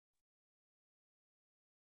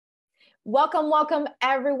Welcome, welcome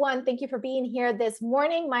everyone. Thank you for being here this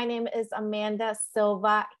morning. My name is Amanda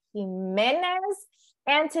Silva Jimenez,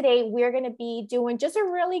 and today we're going to be doing just a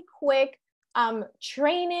really quick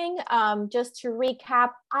training just to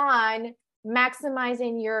recap on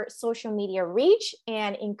maximizing your social media reach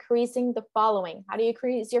and increasing the following. How do you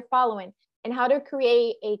increase your following and how to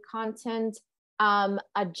create a content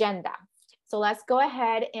agenda? So let's go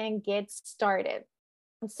ahead and get started.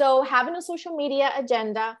 So having a social media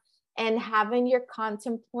agenda and having your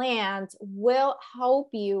content planned will help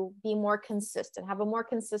you be more consistent, have a more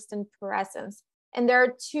consistent presence. And there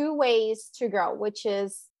are two ways to grow, which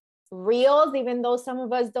is reels, even though some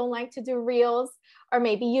of us don't like to do reels, or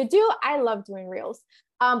maybe you do. I love doing reels.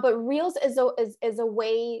 But reels is a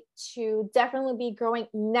way to definitely be growing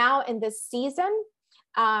now in this season,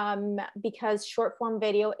 because short form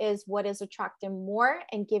video is what is attracting more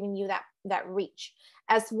and giving you that reach,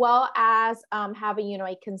 as well as having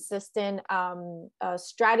a consistent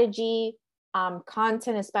strategy,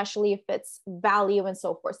 content, especially if it's value and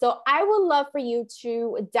so forth. So I would love for you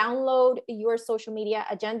to download your social media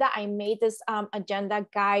agenda. I made this agenda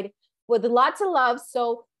guide with lots of love.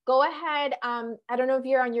 So go ahead. I don't know if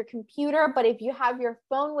you're on your computer, but if you have your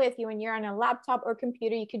phone with you and you're on a laptop or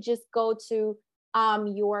computer, you could just go to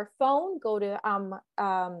your phone, go to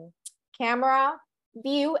camera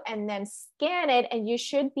view and then scan it, and you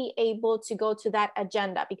should be able to go to that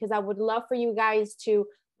agenda, because I would love for you guys to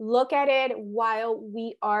look at it while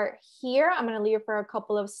we are here. I'm going to leave it for a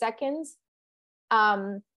couple of seconds.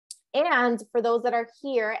 And for those that are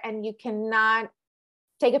here and you cannot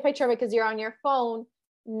take a picture of it because you're on your phone,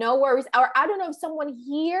 no worries. Or I don't know if someone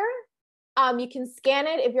here, you can scan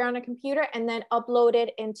it if you're on a computer and then upload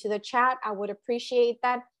it into the chat. I would appreciate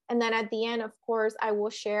that. And then at the end, of course, I will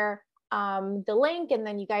share the link, and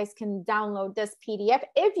then you guys can download this PDF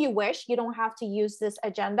if you wish. You don't have to use this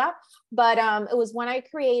agenda, but it was one I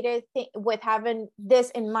created with having this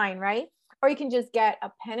in mind, right? Or you can just get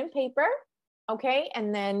a pen and paper, okay,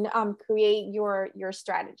 and then create your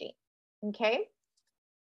strategy, okay?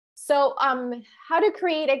 So how to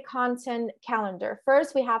create a content calendar.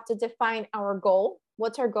 First, we have to define our goal.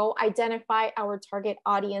 What's our goal? Identify our target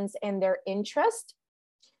audience and their interest.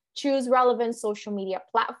 Choose relevant social media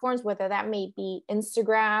platforms, whether that may be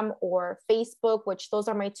Instagram or Facebook, which those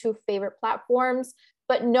are my two favorite platforms,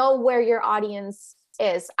 but know where your audience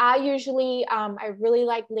is. I usually, I really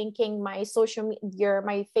like linking my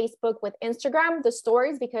my Facebook with Instagram, the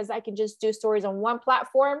stories, because I can just do stories on one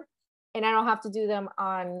platform and I don't have to do them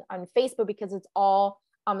on Facebook because it's all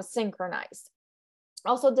synchronized.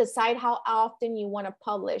 Also decide how often you want to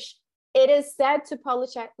publish. It is said to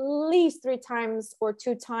publish at least 3 times or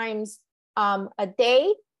 2 times a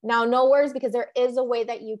day. Now, no worries, because there is a way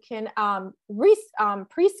that you can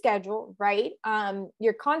pre-schedule, right?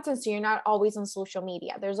 Your content, so you're not always on social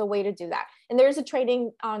media. There's a way to do that. And there's a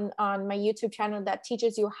training on my YouTube channel that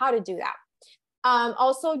teaches you how to do that.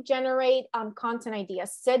 Also generate content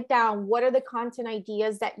ideas. Sit down. What are the content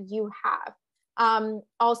ideas that you have?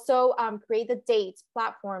 Also create the dates,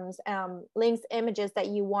 platforms, links, images that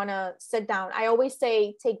you want to sit down. I always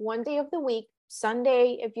say take one day of the week,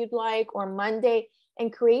 Sunday if you'd like, or Monday,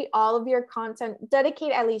 and create all of your content.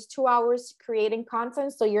 Dedicate at least 2 hours creating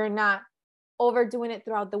content, so you're not overdoing it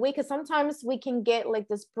throughout the week, because sometimes we can get like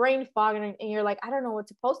this brain fog and you're like, I don't know what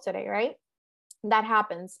to post today, right? That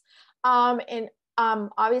happens.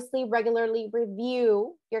 Obviously regularly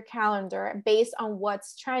review your calendar based on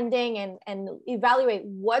what's trending and evaluate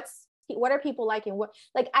what are people liking.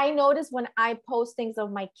 Like I notice when I post things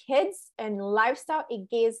of my kids and lifestyle, it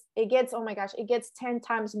gets, oh my gosh, it gets 10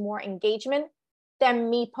 times more engagement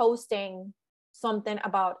than me posting something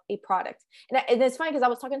about a product. And it's funny because I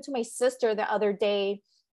was talking to my sister the other day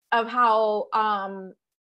of how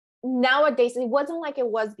nowadays it wasn't like it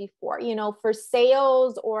was before, for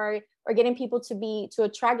sales or getting people to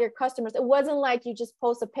attract your customers. It wasn't like you just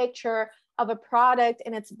post a picture of a product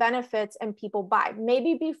and its benefits and people buy.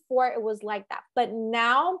 Maybe before it was like that, but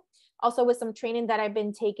now also with some training that I've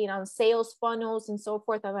been taking on sales funnels and so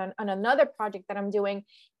forth on another project that I'm doing,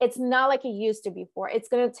 it's not like it used to before. It's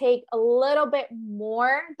going to take a little bit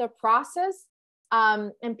more, the process,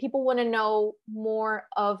 and people want to know more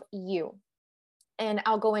of you. And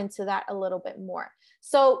I'll go into that a little bit more.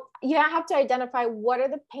 So you have to identify what are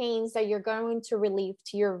the pains that you're going to relieve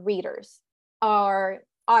to your readers or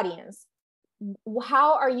audience.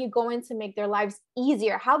 How are you going to make their lives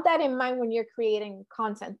easier? Have that in mind when you're creating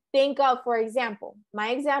content. Think of, for example, my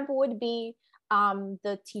example would be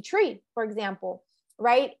the tea tree, for example,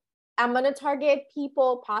 right? I'm going to target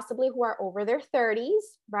people possibly who are over their 30s,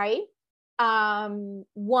 right?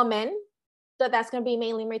 Women, that's going to be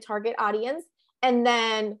mainly my target audience, and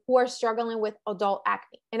then who are struggling with adult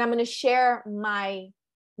acne. And I'm going to share my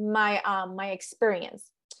experience.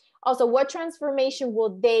 Also, what transformation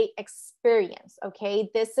will they experience? Okay,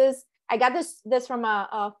 I got this from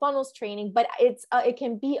a funnels training, but it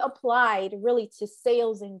can be applied really to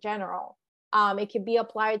sales in general. It can be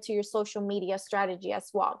applied to your social media strategy as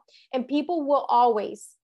well. And people will always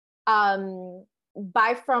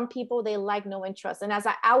buy from people they like, know, and trust. And as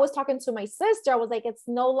I was talking to my sister, I was like, it's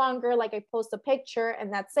no longer like I post a picture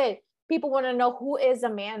and that's it. People want to know, who is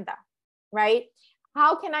Amanda, right?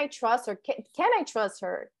 How can I trust her? Can I trust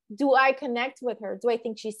her? Do I connect with her? Do I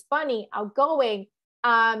think she's funny, outgoing?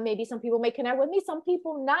 Maybe some people may connect with me, some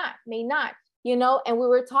people may not, you know. And we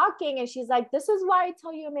were talking and she's like, this is why I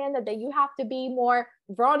tell you, Amanda, that you have to be more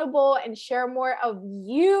vulnerable and share more of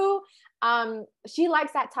you. She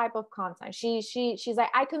likes that type of content. She's like,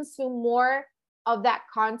 I consume more of that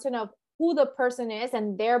content of who the person is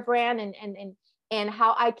and their brand and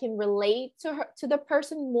how I can relate to the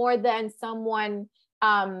person more than someone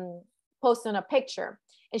posting a picture.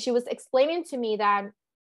 And she was explaining to me that,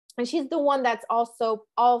 and she's the one that's also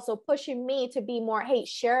pushing me to be more, hey,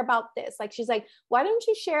 share about this. Like, she's like, why don't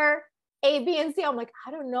you share A, B, and C? I'm like,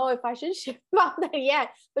 I don't know if I should share about that yet.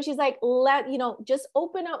 But she's like, just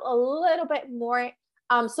open up a little bit more.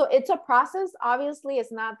 So it's a process. Obviously,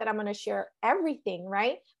 it's not that I'm going to share everything,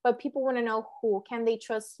 right? But people want to know, who can they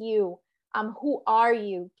trust you? Who are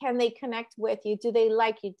you? Can they connect with you? Do they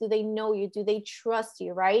like you? Do they know you? Do they trust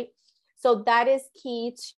you? Right? So that is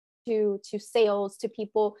key to sales, to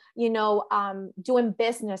people, doing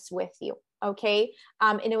business with you. Okay.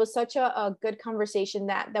 And it was such a good conversation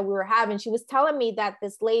that we were having. She was telling me that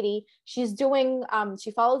this lady, she's doing,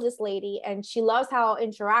 she follows this lady and she loves how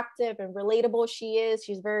interactive and relatable she is.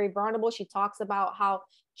 She's very vulnerable. She talks about how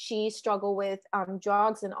she struggled with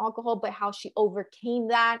drugs and alcohol, but how she overcame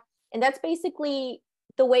that. And that's basically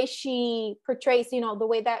the way she portrays, the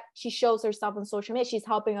way that she shows herself on social media. She's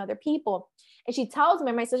helping other people. And she tells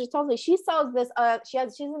me, my sister tells me, she sells this,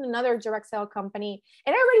 she's in another direct sale company.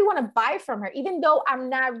 And I already want to buy from her, even though I'm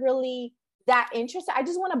not really that interested. I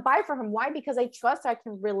just want to buy from her. Why? Because I trust her, I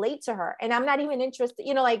can relate to her. And I'm not even interested,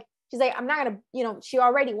 like, she's like, I'm not going to, she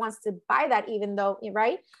already wants to buy that, even though,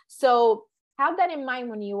 right? So have that in mind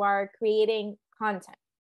when you are creating content.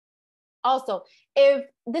 Also, if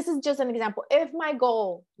this is just an example, if my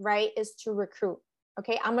goal, right, is to recruit,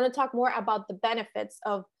 okay, I'm going to talk more about the benefits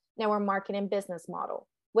of network marketing business model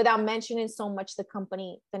without mentioning so much the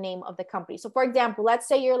name of the company. So for example, let's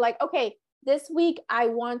say you're like, okay, this week I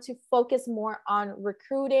want to focus more on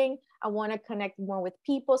recruiting. I want to connect more with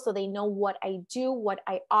people so they know what I do, what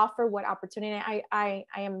I offer, what opportunity I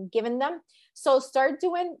am giving them. So start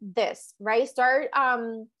doing this, right? Start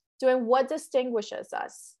doing what distinguishes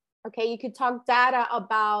us. Okay, you could talk data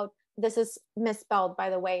about, this is misspelled,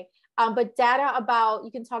 by the way, but data about,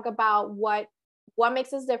 you can talk about what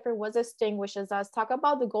makes us different, what distinguishes us. Talk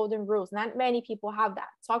about the golden rules. Not many people have that.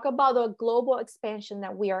 Talk about the global expansion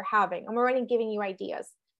that we are having. I'm already giving you ideas.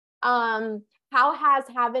 How has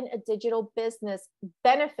having a digital business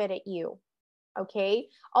benefited you? Okay.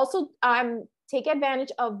 Also, take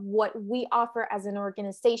advantage of what we offer as an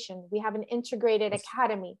organization. We have an integrated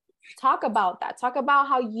academy. Talk about that. Talk about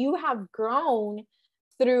how you have grown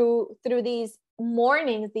through these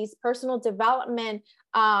mornings, these personal development,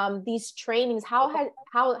 these trainings. How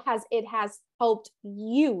has it helped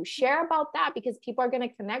you? Share about that, because people are going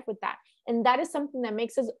to connect with that. And that is something that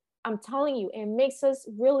makes us, I'm telling you, it makes us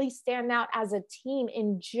really stand out as a team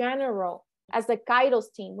in general, as the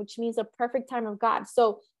Kairos team, which means a perfect time of God.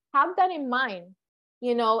 So have that in mind,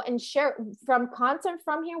 and share from content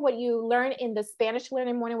from here, what you learn in the Spanish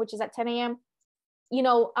Learning Morning, which is at 10 a.m.,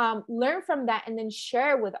 learn from that and then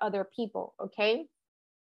share with other people. Okay.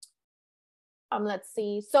 Let's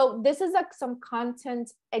see. So this is some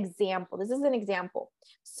content example. This is an example.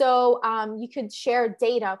 So you could share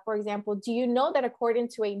data. For example, do you know that according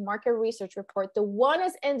to a market research report, the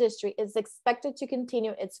wellness industry is expected to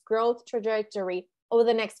continue its growth trajectory over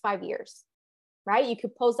the next 5 years, right? You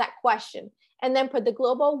could pose that question and then put the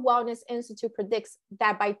Global Wellness Institute predicts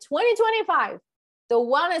that by 2025, the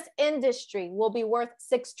wellness industry will be worth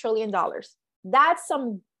 $6 trillion. That's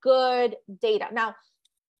some good data. Now,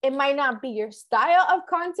 it might not be your style of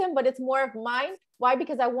content, but it's more of mine. Why?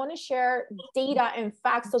 Because I want to share data and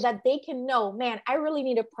facts so that they can know, man, I really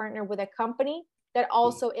need to partner with a company that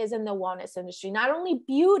also is in the wellness industry. Not only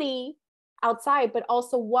beauty outside, but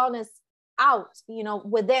also wellness out,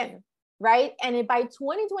 within, right? And by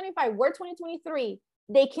 2025, we're 2023,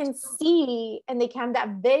 they can see and they can have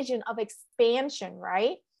that vision of expansion,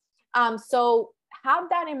 right? So have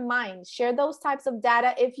that in mind. Share those types of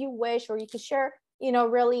data if you wish, or you could share, you know,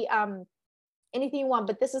 really anything you want,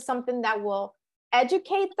 but this is something that will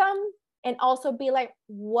educate them and also be like,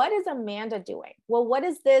 what is Amanda doing? Well, what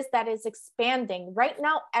is this that is expanding? Right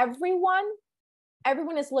now, everyone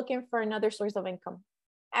is looking for another source of income.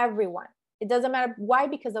 Everyone. It doesn't matter why,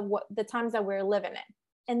 because of what the times that we're living in.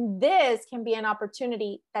 And this can be an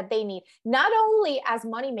opportunity that they need, not only as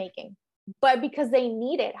money making, but because they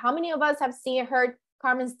need it. How many of us have heard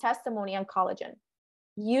Carmen's testimony on collagen?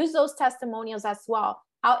 Use those testimonials as well,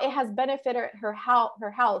 how it has benefited her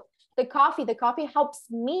health. The coffee helps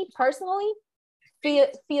me personally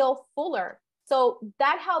feel fuller. So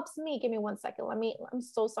that helps me. Give me 1 second. I'm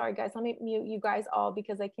so sorry, guys. Let me mute you guys all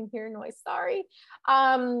because I can hear noise. Sorry.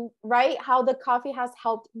 Right. How the coffee has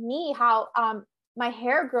helped me, how my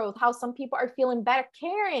hair growth, how some people are feeling better.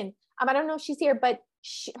 Karen, I don't know if she's here, but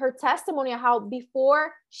her testimony of how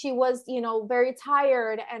before she was, you know, very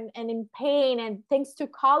tired and in pain, and thanks to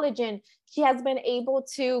collagen, she has been able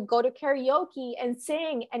to go to karaoke and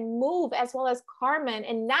sing and move, as well as Carmen.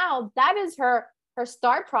 And now that is her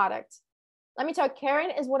star product. Let me tell you,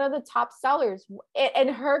 Karen is one of the top sellers, and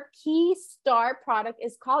her key star product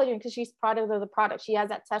is collagen because she's proud of the product. She has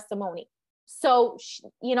that testimony. So,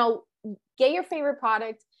 you know, get your favorite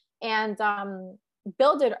product and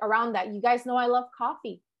build it around that. You guys know I love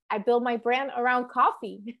coffee. I build my brand around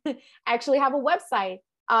coffee. I actually have a website,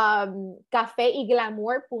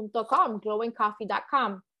 cafeyglamour.com,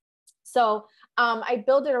 glowingcoffee.com. So I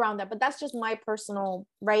build it around that, but that's just my personal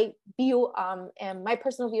view and my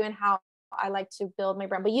personal view and how I like to build my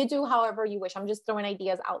brand. But you do however you wish. I'm just throwing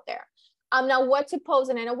ideas out there. Now what to post,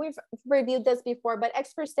 and I know we've reviewed this before, but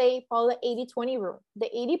experts say follow the 80-20 rule. The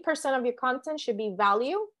 80% of your content should be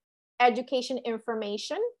value, education,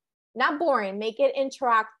 information, not boring. Make it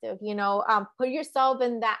interactive. You know, put yourself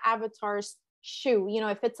in that avatar's shoe. You know,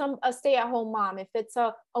 if it's a stay-at-home mom, if it's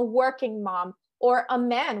a working mom, or a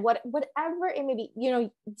man, whatever it may be, you know,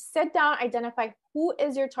 sit down, identify who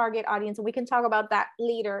is your target audience. And we can talk about that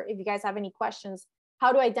later if you guys have any questions,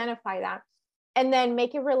 how to identify that. And then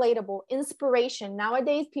make it relatable. Inspiration.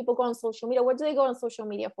 Nowadays, people go on social media. What do they go on social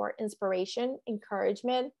media for? Inspiration,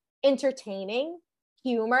 encouragement, entertaining,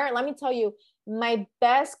 humor. Let me tell you, my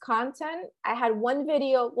best content, I had one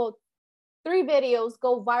video, well, 3 videos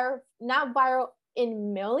go viral, not viral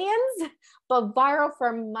in millions, but viral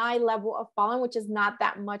for my level of following, which is not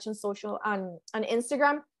that much on social, on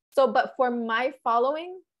Instagram. So, but for my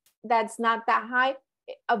following, that's not that high.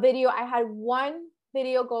 A video, I had 1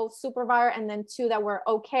 video go super viral and then 2 that were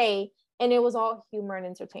okay. And it was all humor and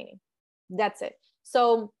entertaining. That's it.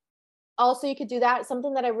 So also you could do that.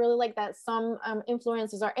 Something that I really like that some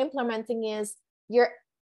influencers are implementing is you're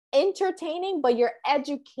entertaining, but you're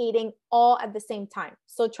educating all at the same time.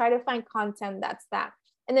 So try to find content that's that.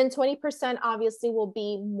 And then 20% obviously will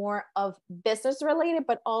be more of business related,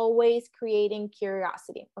 but always creating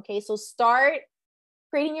curiosity. Okay, so start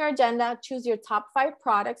creating your agenda, choose your top 5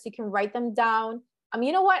 products. You can write them down.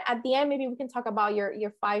 You know what? At the end, maybe we can talk about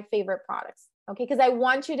your 5 favorite products. Okay, because I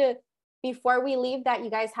want you to, before we leave, that you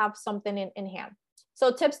guys have something in hand.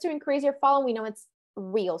 So tips to increase your following, we know it's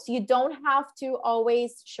reels. You don't have to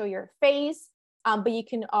always show your face, but you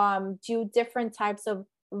can do different types of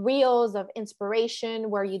reels of inspiration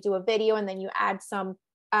where you do a video and then you add some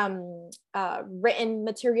written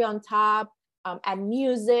material on top, add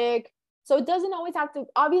music. So it doesn't always have to,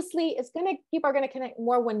 obviously people are going to connect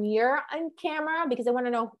more when you're on camera because they want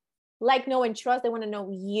to know, like, know, and trust. They want to know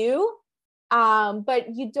you.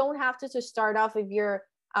 But you don't have to start off if you're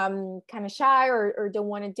kind of shy or don't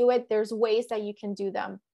want to do it. There's ways that you can do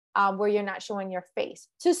them where you're not showing your face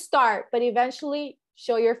to start, but eventually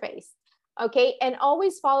show your face. Okay. And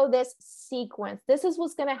always follow this sequence. This is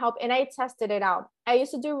what's going to help. And I tested it out. I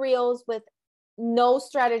used to do reels with no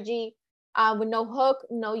strategy, with no hook,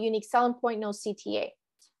 no unique selling point, no CTA.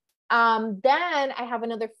 Then I have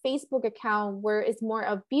another Facebook account where it's more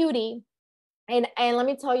of beauty. And let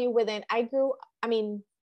me tell you, I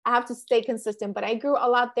have to stay consistent, but I grew a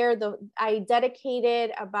lot there. I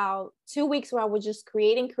dedicated about 2 weeks where I was just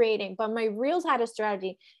creating, but my reels had a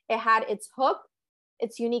strategy. It had its hook,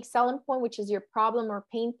 its unique selling point, which is your problem or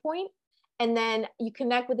pain point. And then you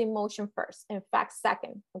connect with emotion first. In fact,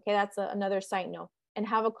 second. Okay. That's another side note, and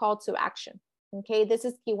have a call to action. Okay. This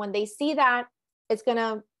is key. When they see that, it's going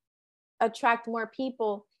to attract more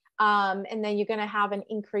people. And then you're going to have an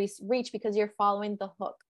increased reach because you're following the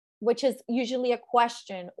hook, which is usually a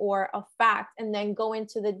question or a fact, and then go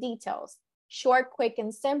into the details. Short, quick,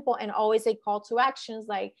 and simple, and always a call to actions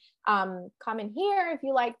like comment here if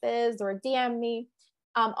you like this, or DM me.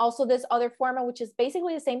 Also this other format, which is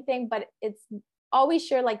basically the same thing, but it's always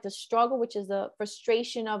share like the struggle, which is the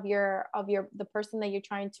frustration of the person that you're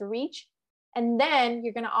trying to reach. And then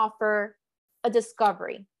you're going to offer a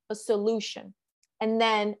discovery, a solution. And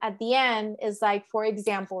then at the end is like, for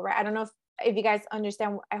example, right? I don't know if you guys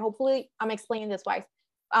understand. Hopefully I'm explaining this wise.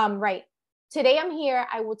 Right. Today I'm here,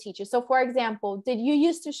 I will teach you. So for example, did you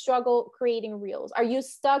used to struggle creating reels? Are you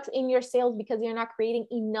stuck in your sales because you're not creating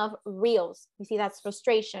enough reels? You see, that's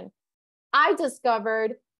frustration. I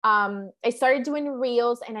discovered, I started doing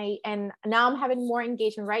reels and now I'm having more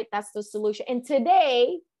engagement, right? That's the solution. And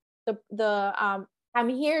today, I'm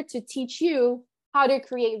here to teach you how to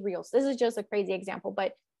create reels. This is just a crazy example,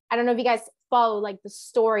 but I don't know if you guys follow like the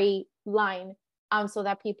story line, so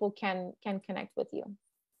that people can connect with you.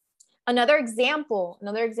 Another example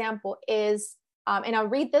is, and I'll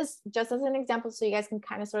read this just as an example so you guys can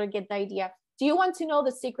kind of sort of get the idea. Do you want to know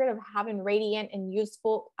the secret of having radiant and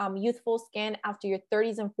youthful skin after your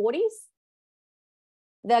 30s and 40s?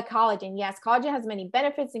 The collagen. Yes, collagen has many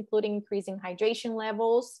benefits, including increasing hydration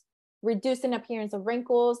levels, reducing appearance of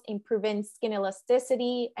wrinkles, improving skin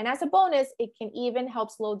elasticity, and as a bonus, it can even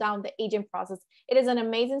help slow down the aging process. It is an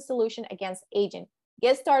amazing solution against aging.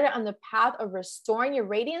 Get started on the path of restoring your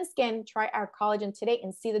radiant skin. Try our collagen today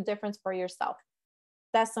and see the difference for yourself.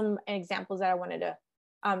 That's some examples that I wanted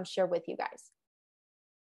to share with you guys.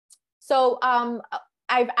 So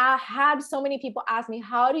I've had so many people ask me,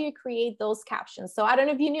 how do you create those captions? So I don't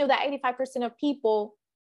know if you knew that 85% of people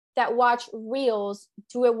that watch reels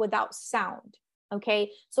do it without sound.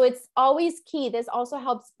 Okay, so it's always key. This also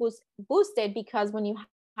helps boost it, because when you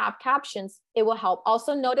have captions, it will help.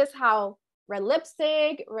 Also notice how red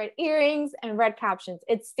lipstick, red earrings, and red captions,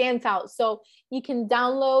 it stands out. So you can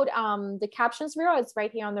download the captions reel. It's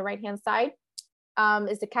right here on the right hand side.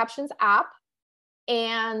 Is the captions app.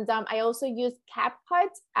 And I also use CapCut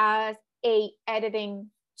as a editing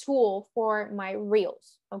tool for my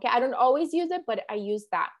reels. Okay, I don't always use it, but I use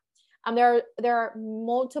that. There are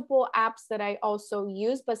multiple apps that I also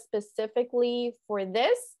use, but specifically for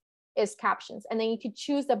this is captions. And then you could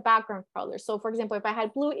choose the background color. So for example, if I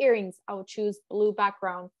had blue earrings, I would choose blue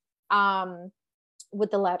background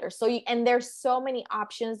with the letters. So and there's so many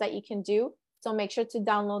options that you can do. So make sure to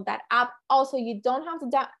download that app. Also, you don't have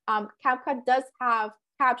to, CapCut does have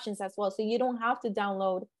captions as well. So you don't have to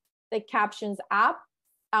download the captions app.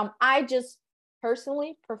 I just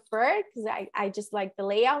personally prefer it because I just like the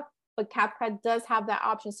layout, but CapCut does have that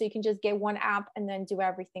option. So you can just get one app and then do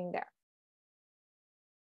everything there.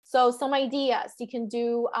 So some ideas, you can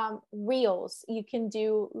do reels, you can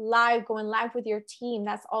do going live with your team.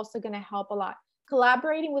 That's also going to help a lot.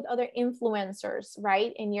 Collaborating with other influencers,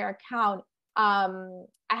 right, in your account. I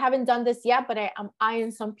haven't done this yet, but I'm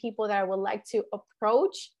eyeing some people that I would like to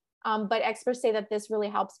approach. But experts say that this really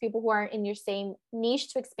helps people who are in your same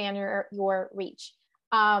niche to expand your reach.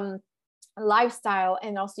 Lifestyle,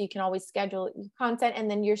 and also you can always schedule your content,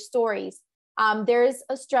 and then your stories. There's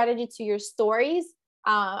a strategy to your stories.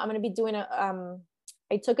 I'm going to be doing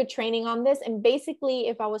I took a training on this, and basically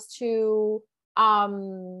if I was to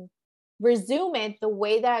resume it, the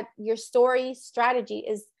way that your story strategy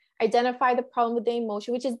is identify the problem with the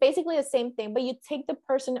emotion, which is basically the same thing, but you take the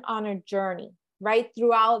person on a journey, right,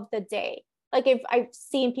 throughout the day. Like if I've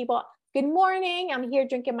seen people, good morning, I'm here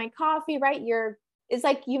drinking my coffee, right? It's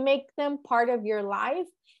like you make them part of your life.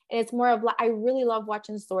 And it's more of like, I really love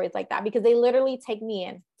watching stories like that because they literally take me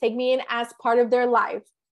in as part of their life.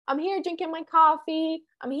 I'm here drinking my coffee.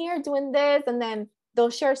 I'm here doing this. And then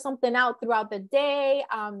they'll share something out throughout the day.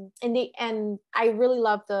 And I really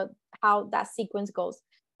love how that sequence goes.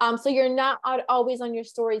 So you're not always on your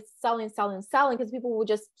stories selling, because people will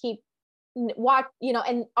just keep and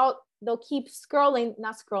they'll keep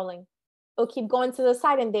not scrolling. They'll keep going to the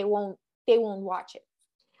side and they won't watch it.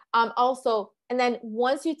 Also, and then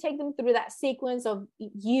once you take them through that sequence of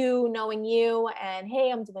you knowing you and, hey,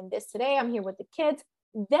 I'm doing this today, I'm here with the kids,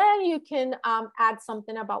 then you can add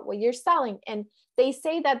something about what you're selling. And they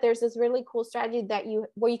say that there's this really cool strategy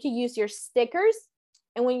where you can use your stickers.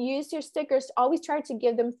 And when you use your stickers, always try to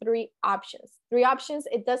give them three options.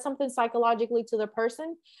 It does something psychologically to the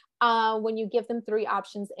person when you give them three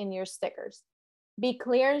options in your stickers. Be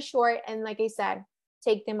clear and short, and like I said,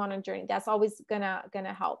 take them on a journey. That's always gonna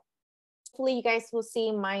help. Hopefully you guys will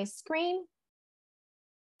see my screen.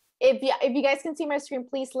 If you guys can see my screen,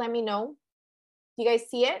 please let me know. Do you guys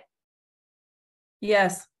see it?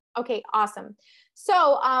 Yes. Okay, awesome.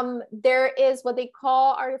 So there is what they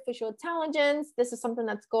call artificial intelligence. This is something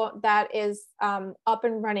that is up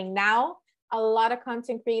and running now. A lot of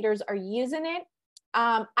content creators are using it.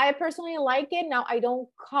 I personally like it. Now, I don't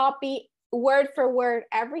copy word for word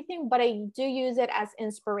everything, but I do use it as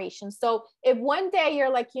inspiration. So if one day you're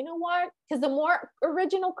like, you know what, because the more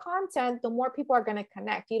original content, the more people are going to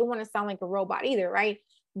connect. You don't want to sound like a robot either, right?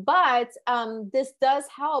 But this does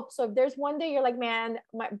help. So if there's one day you're like, man,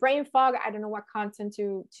 my brain fog, I don't know what content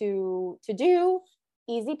to do,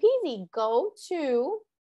 easy peasy, go to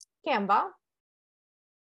Canva.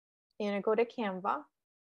 You're gonna go to Canva.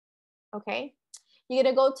 Okay, you're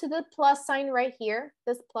gonna go to the plus sign right here,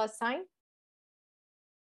 this plus sign.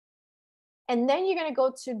 And then you're gonna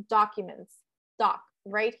go to documents, doc,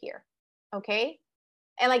 right here, okay?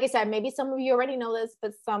 And like I said, maybe some of you already know this,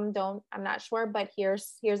 but some don't, I'm not sure, but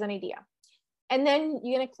here's an idea. And then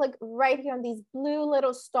you're gonna click right here on these blue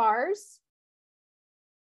little stars.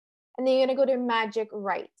 And then you're gonna go to Magic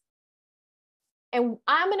Write. And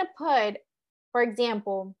I'm gonna put, for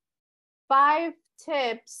example, 5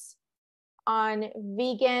 tips on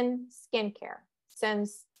vegan skincare,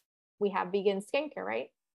 since we have vegan skincare, right?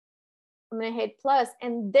 I'm going to hit plus,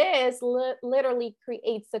 and this literally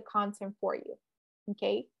creates the content for you.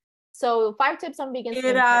 Okay. So 5 tips on vegan skincare.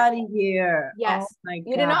 Get out of here. Yes. Oh my God.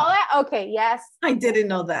 You didn't know that? Okay. Yes. I didn't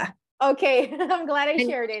know that. Okay. I'm glad I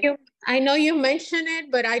shared it. I know you mentioned it,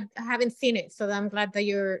 but I haven't seen it. So I'm glad that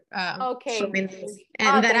you're okay. showing this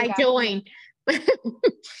and that I joined.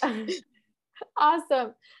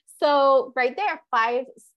 Awesome. So right there, 5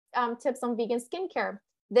 tips on vegan skincare.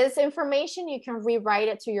 This information, you can rewrite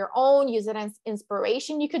it to your own, use it as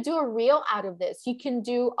inspiration. You could do a reel out of this. You can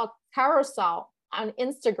do a carousel on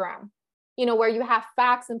Instagram, you know, where you have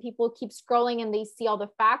facts and people keep scrolling and they see all the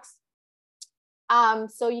facts.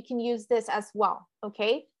 So you can use this as well,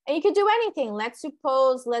 okay? And you could do anything. Let's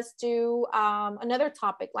suppose, let's do another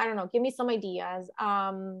topic. I don't know, give me some ideas.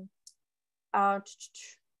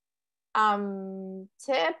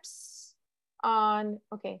 Tips on,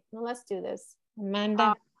 okay, well, let's do this.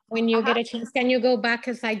 Amanda, when you get a chance, can you go back?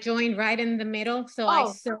 Because I joined right in the middle. So I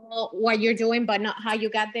saw what you're doing, but not how you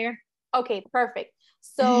got there. Okay, perfect.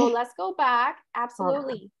 So let's go back.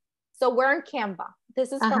 Absolutely. So we're in Canva.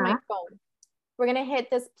 This is from my phone. We're going to hit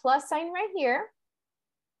this plus sign right here.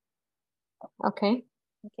 Okay.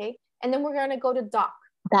 Okay. And then we're going to go to doc.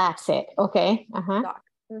 That's it. Okay. Doc.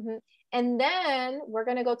 And then we're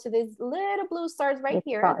going to go to these little blue stars right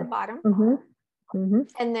here at the bottom.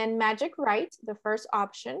 And then Magic Write, the first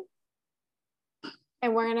option.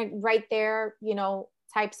 And we're going to write there, you know,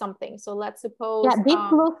 type something. So let's suppose. Yeah, this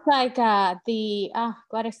looks like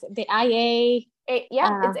what is it? The IA. It's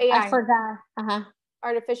AI. I forgot.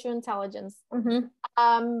 Artificial intelligence.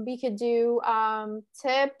 We could do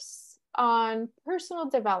tips on personal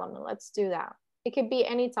development. Let's do that. It could be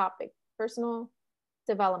any topic. Personal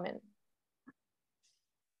development.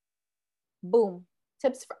 Boom.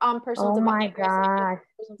 Tips on personal development. Oh my God.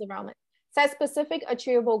 Personal development. Set specific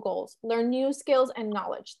achievable goals. Learn new skills and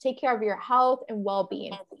knowledge. Take care of your health and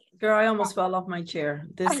well-being. Girl, I almost fell off my chair.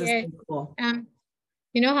 This is so cool.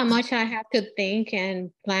 You know how much I have to think and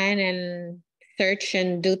plan and search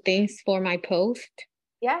and do things for my post?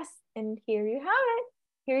 Yes. And here you have it.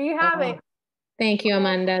 Here you have it. Thank you,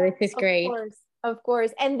 Amanda. This is great. Of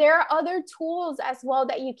course. And there are other tools as well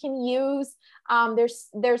that you can use. There's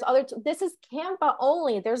other, this is Canva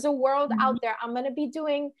only. There's a world out there. I'm going to be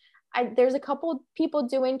doing, there's a couple people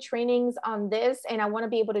doing trainings on this, and I want to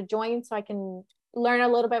be able to join so I can learn a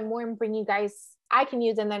little bit more and bring you guys, I can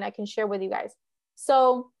use, and then I can share with you guys.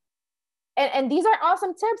 So, and these are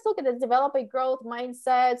awesome tips. Look at this: develop a growth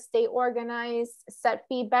mindset, stay organized, set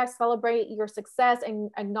feedback, celebrate your success, and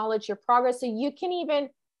acknowledge your progress. So you can even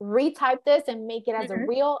retype this and make it as a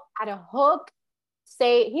reel, add a hook,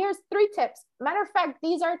 say, here's 3 tips. Matter of fact,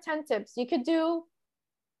 these are 10 tips. You could do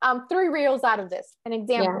 3 reels out of this. An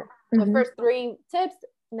example, the first 3 tips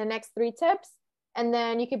and the next 3 tips. And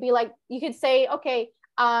then you could be like, you could say, okay,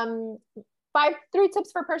 3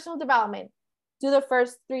 tips for personal development. Do the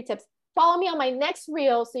first 3 tips. Follow me on my next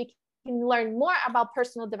reel so you can learn more about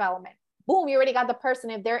personal development. Boom, you already got the person.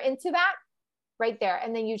 If they're into that, right there.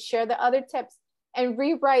 And then you share the other tips and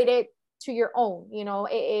rewrite it to your own, you know,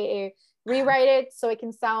 rewrite it so it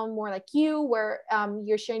can sound more like you, where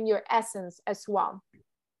you're sharing your essence as well.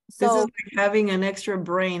 So, this is like having an extra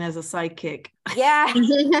brain as a sidekick. Yeah.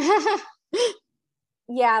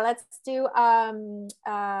 Yeah, let's do, I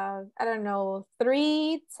don't know,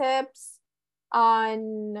 3 tips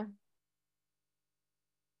on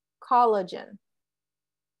collagen,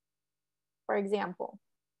 for example.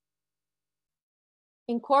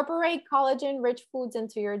 Incorporate collagen-rich foods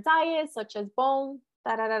into your diet, such as bone.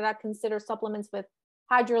 Consider supplements with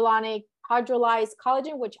hydrolyzed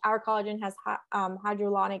collagen, which our collagen has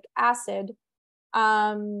hydrolonic acid.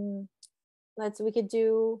 We could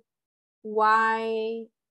do why,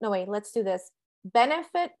 no, wait, let's do this.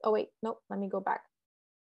 Benefit, oh wait, nope, let me go back.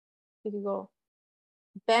 We could go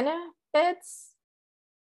benefits.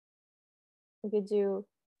 We could do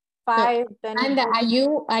 5 benefits. And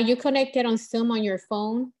are you connected on Zoom on your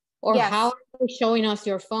phone? Or yes. How are you showing us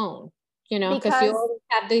your phone? You know, because you always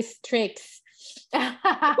have these tricks.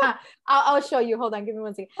 I'll show you. Hold on, give me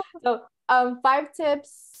 1 second. So 5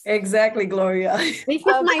 tips. Exactly, Gloria. This is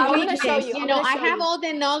my weakness. Show you. You know, I have all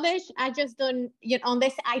the knowledge. I just don't, you know,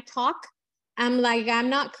 unless I talk, I'm like, I'm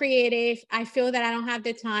not creative. I feel that I don't have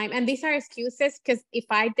the time. And these are excuses, because if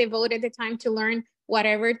I devoted the time to learn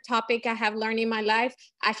whatever topic I have learned in my life,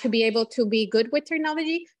 I should be able to be good with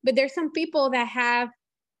technology. But there's some people that have,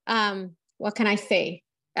 what can I say,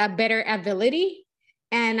 a better ability.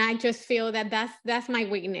 And I just feel that that's my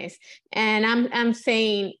weakness. And I'm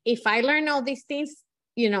saying, if I learn all these things,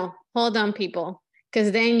 you know, hold on, people,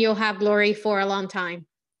 because then you'll have glory for a long time.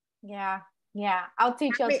 Yeah. I'll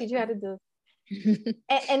teach you how to do it.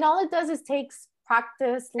 and all it does is takes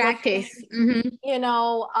practice. Mm-hmm. You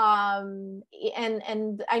know,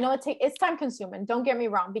 and I know it's time consuming. Don't get me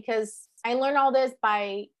wrong, because I learned all this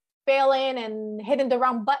by failing and hitting the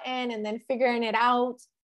wrong button and then figuring it out.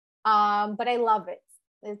 But I love it.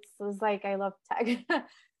 It's like, I love tech.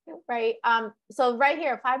 Right. So right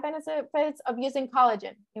here, 5 benefits of using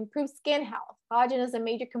collagen: improve skin health. Collagen is a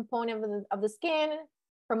major component of the skin,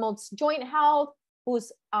 promotes joint health,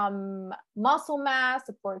 boosts muscle mass,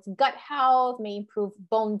 supports gut health, may improve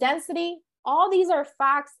bone density. All these are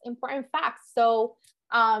facts, important facts. So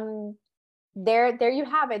there you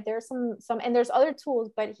have it. There's some, and there's other tools,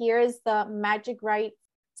 but here is the magic, right?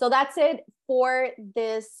 So that's it for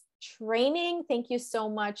this training. Thank you so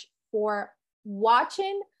much for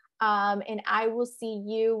watching. And I will see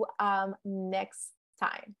you next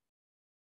time.